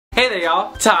Hey there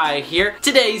y'all, Tye here.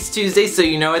 Today's Tuesday, so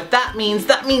you know what that means.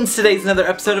 That means today's another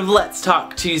episode of Let's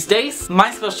Talk Tuesdays. My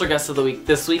special guest of the week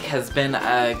this week has been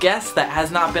a guest that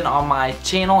has not been on my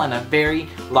channel in a very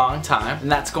long time,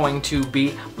 and that's going to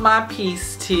be my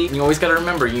peace tea. You always gotta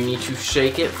remember, you need to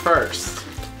shake it first.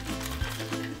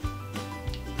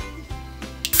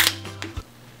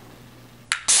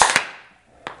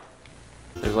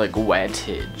 There's like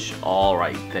wettage all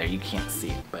right there. You can't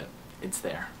see it, but it's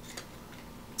there.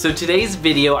 So today's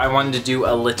video, I wanted to do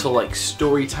a little like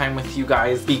story time with you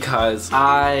guys because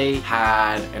I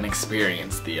had an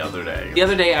experience the other day. The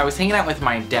other day I was hanging out with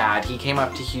my dad. He came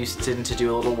up to Houston to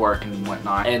do a little work and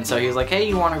whatnot. And so he was like, hey,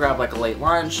 you want to grab like a late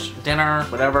lunch, dinner,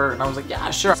 whatever? And I was like, yeah,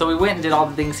 sure. So we went and did all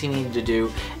the things he needed to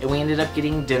do, and we ended up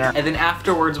getting dinner. And then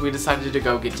afterwards we decided to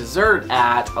go get dessert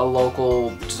at a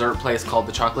local dessert place called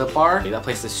the Chocolate Bar. That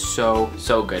place is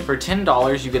so good. For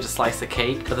 $10 you get a slice of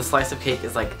cake, but the slice of cake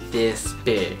is like this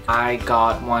big. I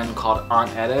got one called Aunt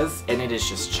Edda's, and it is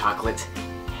just chocolate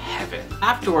heaven.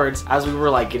 Afterwards, as we were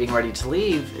like getting ready to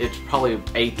leave, it's probably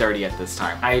 8:30 at this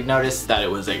time. I noticed that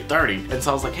it was 8:30, and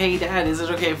so I was like, hey Dad, is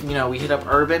it okay if, you know, we hit up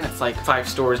Urban? It's like 5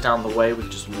 stores down the way. We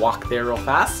could just walk there real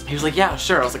fast. He was like, yeah,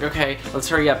 sure. I was like, okay, let's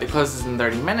hurry up. It closes in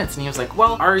 30 minutes. And he was like,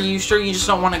 well, are you sure you just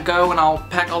don't want to go and I'll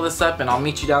pack all this up and I'll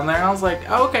meet you down there? And I was like,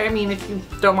 oh, okay, I mean, if you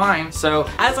don't mind. So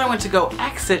as I went to go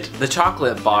exit the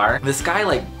chocolate bar, this guy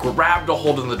like grabbed a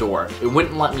hold of the door. It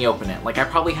wouldn't let me open it. Like I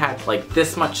probably had like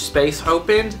this much space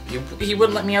opened. He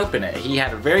wouldn't let me open it. He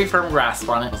had a very firm grasp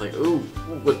on it. I was like, ooh,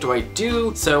 what do I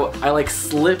do? So I like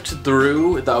slipped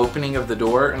through the opening of the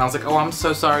door and I was like, oh, I'm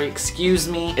so sorry, excuse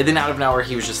me. And then out of nowhere,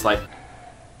 he was just like,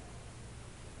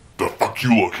 the fuck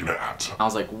you looking at? I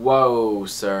was like, whoa,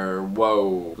 sir,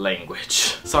 whoa,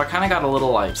 language. So I kind of got a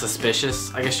little like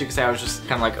suspicious, I guess you could say. I was just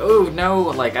kind of like, oh no,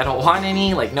 like I don't want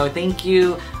any, like no thank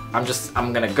you.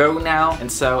 I'm gonna go now.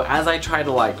 And so as I tried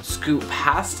to like scoot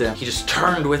past him, he just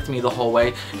turned with me the whole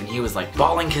way and he was like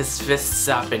balling his fists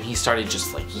up and he started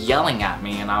just like yelling at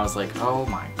me, and I was like, oh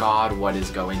my god, what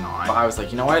is going on? But I was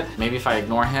like, you know what? Maybe if I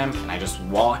ignore him and I just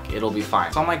walk, it'll be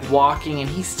fine. So I'm like walking and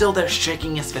he's still there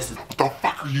shaking his fists. What the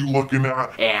fuck are you looking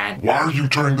at? And why are you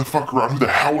turning the fuck around? Who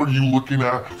the hell are you looking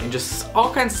at? And just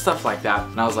all kinds of stuff like that.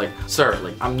 And I was like, sir,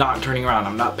 like I'm not turning around.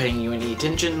 I'm not paying you any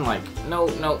attention. Like, no.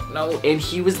 And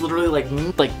he was literally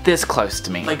like this close to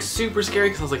me. Like super scary,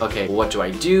 because I was like, okay, well, what do I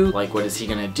do? Like, what is he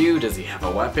gonna do? Does he have a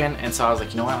weapon? And so I was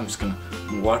like, you know what? I'm just gonna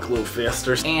walk a little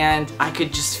faster. And I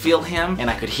could just feel him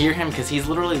and I could hear him because he's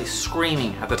literally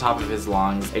screaming at the top of his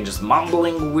lungs and just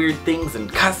mumbling weird things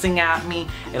and cussing at me.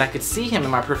 And I could see him in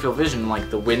my peripheral vision,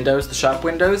 like the windows, the shop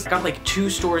windows. I got like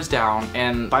 2 stores down,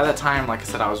 and by that time, like I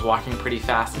said, I was walking pretty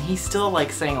fast, and he's still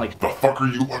like saying like, the fuck are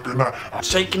you looking at?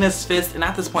 Shaking his fist. And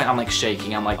at this point I'm like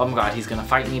shaking. I'm like, oh my god, he's gonna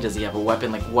fight me. Does he have a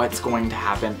weapon? Like, what's going to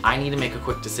happen? I need to make a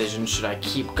quick decision. Should I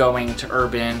keep going to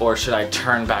Urban, or should I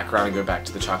turn back around and go back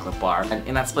to the chocolate bar? And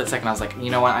in that split second I was like, you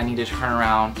know what, I need to turn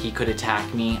around. He could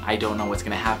attack me. I don't know what's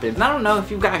gonna happen. And I don't know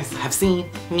if you guys have seen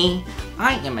me.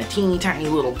 I am a teeny tiny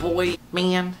little boy,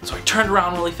 man. So I turned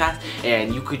around really fast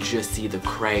and you could just see the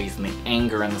craze and the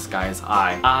anger in this guy's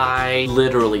eye. I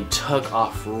literally took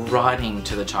off running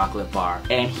to the chocolate bar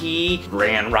and he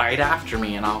ran right after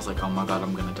me, and I was like, oh my god,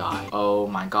 I'm gonna die. Oh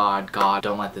my god, God,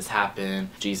 don't let this happen.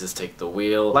 Jesus, take the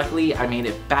wheel. Luckily, I made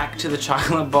it back to the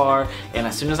chocolate bar, and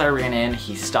as soon as I ran in,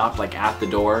 he stopped like at the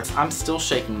door. I'm still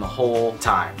shaking the whole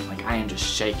time. Like I am just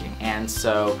shaking. And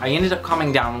so I ended up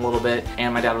calming down a little bit,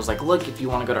 and my dad was like, look, if you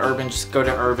want to go to Urban, just go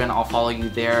to Urban. I'll follow you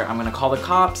there. I'm gonna call the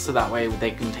cops so that way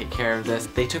they can take care of this.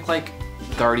 They took like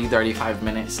 35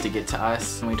 minutes to get to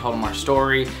us, and we told them our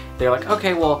story. They're like,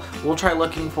 okay, well, we'll try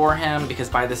looking for him, because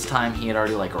by this time he had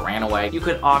already like ran away. You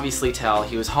could obviously tell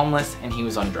he was homeless and he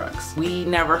was on drugs. We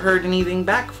never heard anything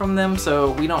back from them,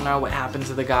 so we don't know what happened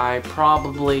to the guy.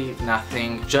 Probably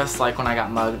nothing, just like when I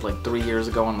got mugged like 3 years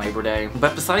ago on Labor Day.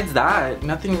 But besides that,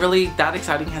 nothing really that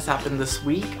exciting has happened this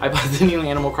week. I bought the new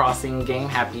Animal Crossing game,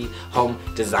 Happy Home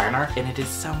Designer, and it is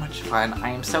so much fun.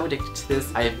 I am so addicted to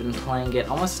this. I have been playing it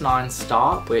almost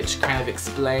non-stop, which kind of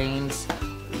explains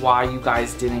why you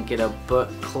guys didn't get a book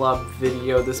club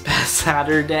video this past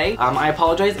Saturday. I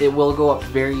apologize, it will go up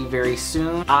very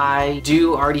soon. I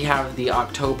do already have the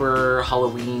October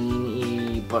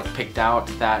Halloween-y book picked out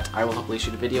that I will hopefully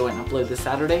shoot a video and upload this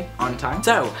Saturday on time.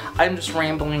 So I'm just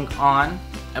rambling on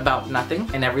about nothing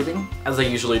and everything, as I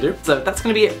usually do. So that's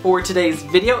gonna be it for today's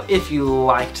video. If you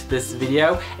liked this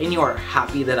video and you are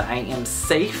happy that I am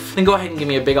safe, then go ahead and give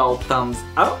me a big old thumbs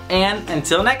up. And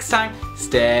until next time,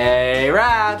 stay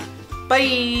rad. Bye.